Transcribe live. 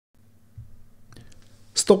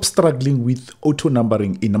Stop struggling with auto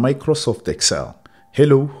numbering in Microsoft Excel.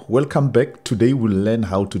 Hello, welcome back. Today we'll learn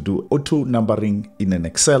how to do auto numbering in an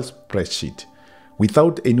Excel spreadsheet.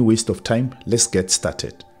 Without any waste of time, let's get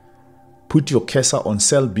started. Put your cursor on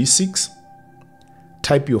cell B6.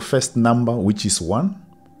 Type your first number, which is 1.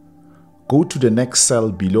 Go to the next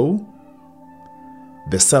cell below.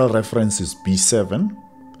 The cell reference is B7.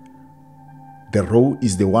 The row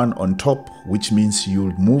is the one on top, which means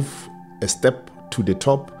you'll move a step to the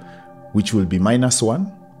top, which will be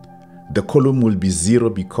 -1. The column will be 0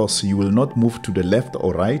 because you will not move to the left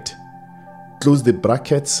or right. Close the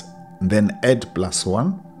brackets, then add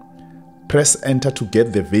 +1. Press enter to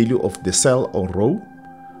get the value of the cell or row.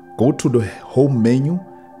 Go to the home menu,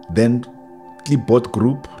 then clipboard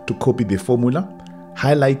group to copy the formula.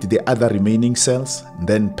 Highlight the other remaining cells,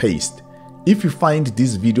 then paste. If you find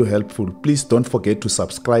this video helpful, please don't forget to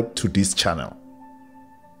subscribe to this channel.